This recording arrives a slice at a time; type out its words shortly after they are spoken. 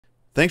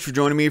Thanks for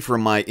joining me for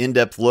my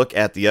in-depth look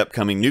at the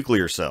upcoming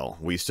nuclear cell.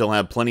 We still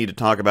have plenty to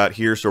talk about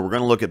here, so we're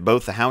going to look at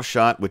both the house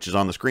shot, which is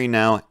on the screen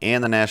now,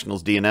 and the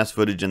Nationals DNS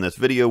footage in this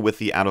video with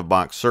the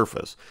out-of-box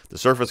surface. The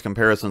surface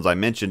comparisons I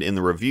mentioned in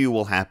the review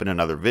will happen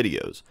in other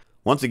videos.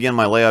 Once again,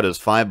 my layout is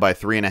 5 by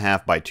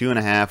 3.5 by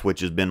 2.5,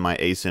 which has been my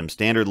ASIM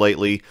standard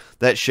lately.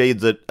 That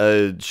shades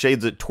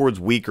it towards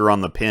weaker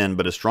on the pin,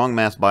 but a strong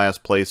mass bias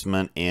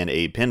placement and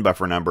a pin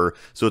buffer number,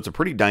 so it's a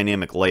pretty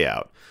dynamic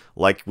layout.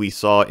 Like we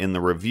saw in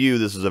the review,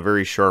 this is a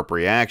very sharp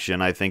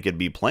reaction. I think it'd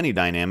be plenty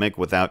dynamic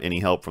without any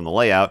help from the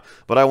layout,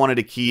 but I wanted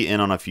to key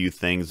in on a few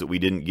things that we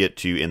didn't get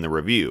to in the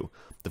review.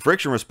 The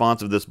friction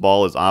response of this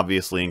ball is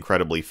obviously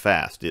incredibly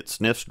fast. It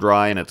sniffs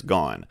dry and it's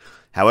gone.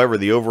 However,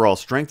 the overall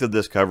strength of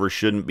this cover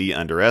shouldn't be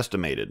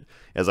underestimated.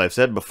 As I've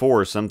said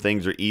before, some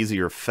things are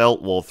easier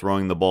felt while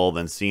throwing the ball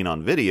than seen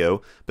on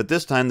video, but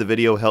this time the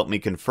video helped me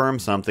confirm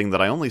something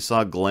that I only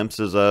saw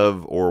glimpses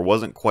of or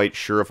wasn't quite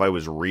sure if I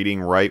was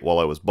reading right while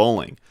I was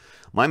bowling.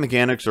 My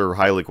mechanics are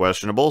highly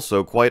questionable,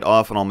 so quite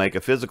often I'll make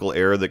a physical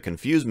error that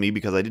confused me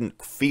because I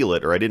didn't feel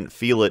it, or I didn't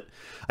feel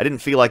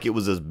like it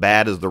was as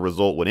bad as the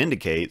result would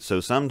indicate, so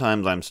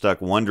sometimes I'm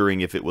stuck wondering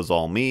if it was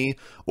all me,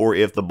 or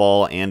if the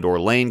ball and/or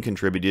lane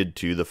contributed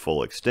to the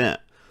full extent.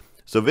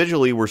 So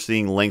visually, we're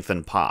seeing length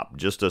and pop.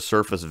 Just a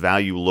surface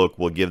value look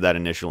will give that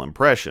initial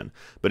impression.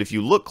 But if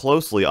you look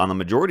closely, on the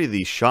majority of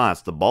these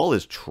shots, the ball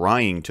is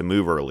trying to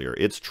move earlier.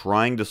 It's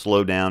trying to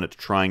slow down, it's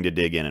trying to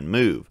dig in and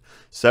move.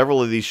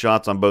 Several of these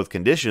shots on both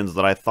conditions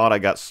that I thought I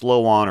got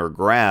slow on or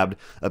grabbed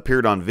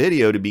appeared on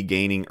video to be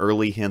gaining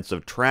early hints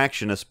of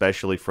traction,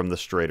 especially from the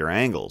straighter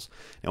angles.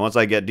 And once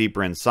I get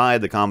deeper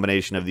inside, the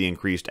combination of the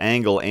increased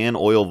angle and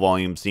oil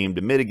volume seemed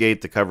to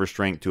mitigate the cover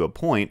strength to a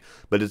point,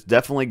 but it's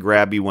definitely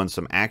grabby when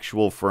some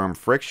actual firm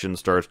friction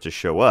starts to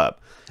show up.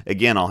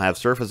 Again, I'll have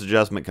surface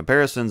adjustment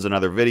comparisons in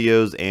other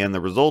videos, and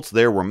the results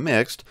there were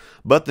mixed,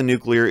 but the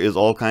nuclear is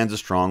all kinds of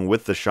strong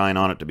with the shine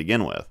on it to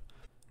begin with.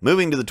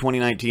 Moving to the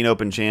 2019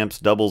 Open Champs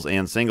doubles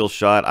and singles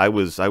shot, I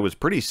was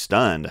pretty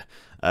stunned.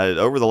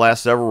 Over the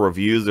last several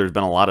reviews, there's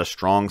been a lot of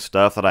strong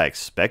stuff that I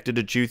expected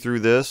to chew through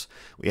this.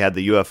 We had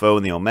the UFO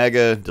and the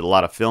Omega, did a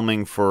lot of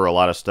filming for a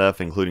lot of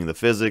stuff, including the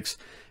physics,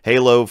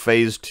 Halo,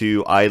 Phase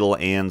 2, Idle,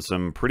 and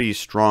some pretty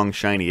strong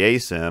shiny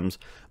ASIMs,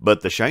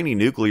 but the shiny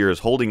nuclear is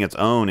holding its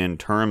own in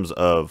terms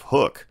of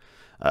hook.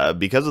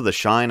 Because of the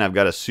shine, I've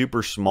got a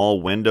super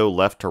small window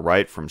left to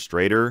right from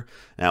straighter.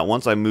 Now,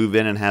 once I move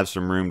in and have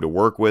some room to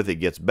work with, it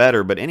gets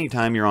better, but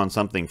anytime you're on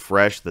something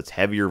fresh that's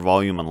heavier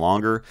volume and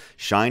longer,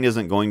 shine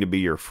isn't going to be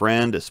your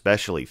friend,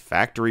 especially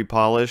factory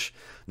polish.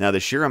 Now, the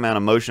sheer amount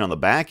of motion on the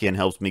back end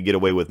helps me get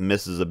away with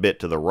misses a bit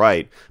to the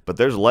right, but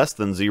there's less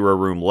than zero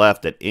room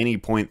left at any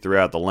point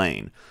throughout the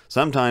lane.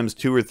 Sometimes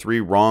 2 or 3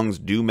 wrongs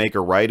do make a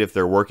right if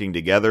they're working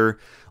together,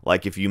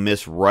 like if you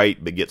miss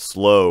right but get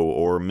slow,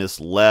 or miss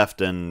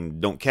left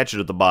and don't catch it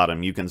at the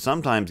bottom. You can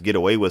sometimes get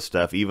away with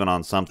stuff even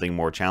on something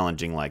more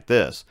challenging like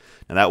this.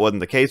 Now, that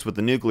wasn't the case with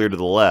the nuclear to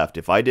the left.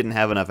 If I didn't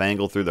have enough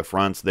angle through the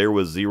fronts, there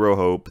was zero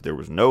hope. There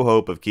was no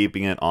hope of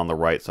keeping it on the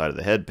right side of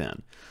the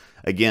headpin.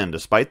 Again,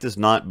 despite this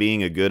not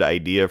being a good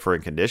idea for a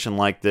condition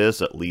like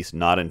this, at least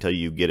not until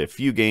you get a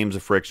few games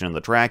of friction in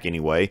the track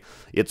anyway,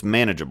 it's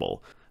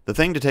manageable. The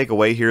thing to take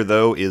away here,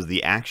 though, is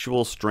the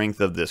actual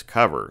strength of this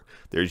cover.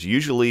 There's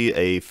usually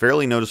a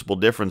fairly noticeable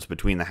difference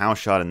between the house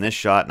shot and this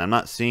shot, and I'm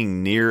not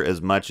seeing near as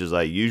much as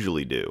I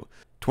usually do.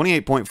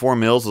 28.4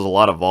 mils is a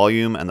lot of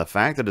volume, and the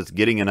fact that it's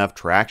getting enough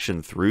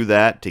traction through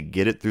that to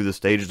get it through the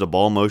stages of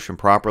ball motion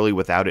properly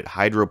without it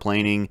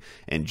hydroplaning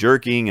and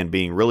jerking and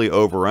being really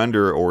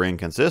over-under or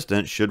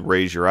inconsistent should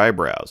raise your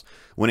eyebrows.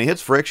 When it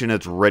hits friction,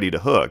 it's ready to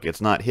hook.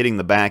 It's not hitting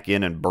the back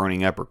end and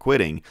burning up or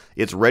quitting.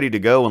 It's ready to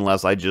go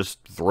unless I just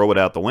throw it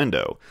out the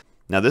window.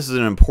 Now, this is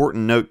an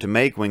important note to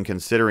make when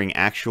considering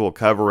actual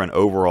cover and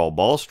overall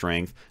ball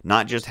strength,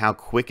 not just how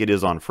quick it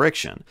is on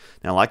friction.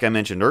 Now, like I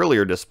mentioned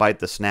earlier, despite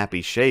the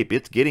snappy shape,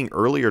 it's getting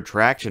earlier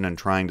traction and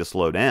trying to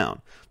slow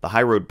down. The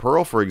High Road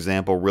Pearl, for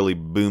example, really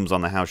booms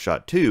on the house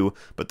shot too,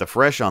 but the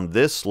fresh on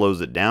this slows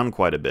it down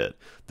quite a bit.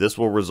 This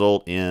will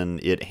result in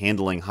it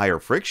handling higher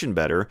friction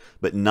better,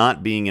 but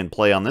not being in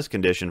play on this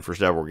condition for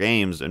several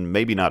games, and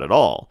maybe not at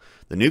all.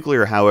 The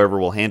nuclear, however,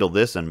 will handle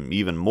this and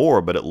even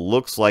more, but it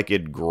looks like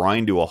it'd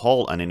grind to a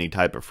halt on any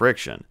type of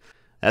friction.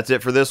 That's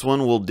it for this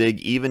one. We'll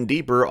dig even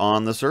deeper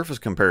on the surface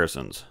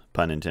comparisons,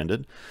 pun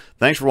intended.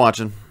 Thanks for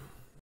watching.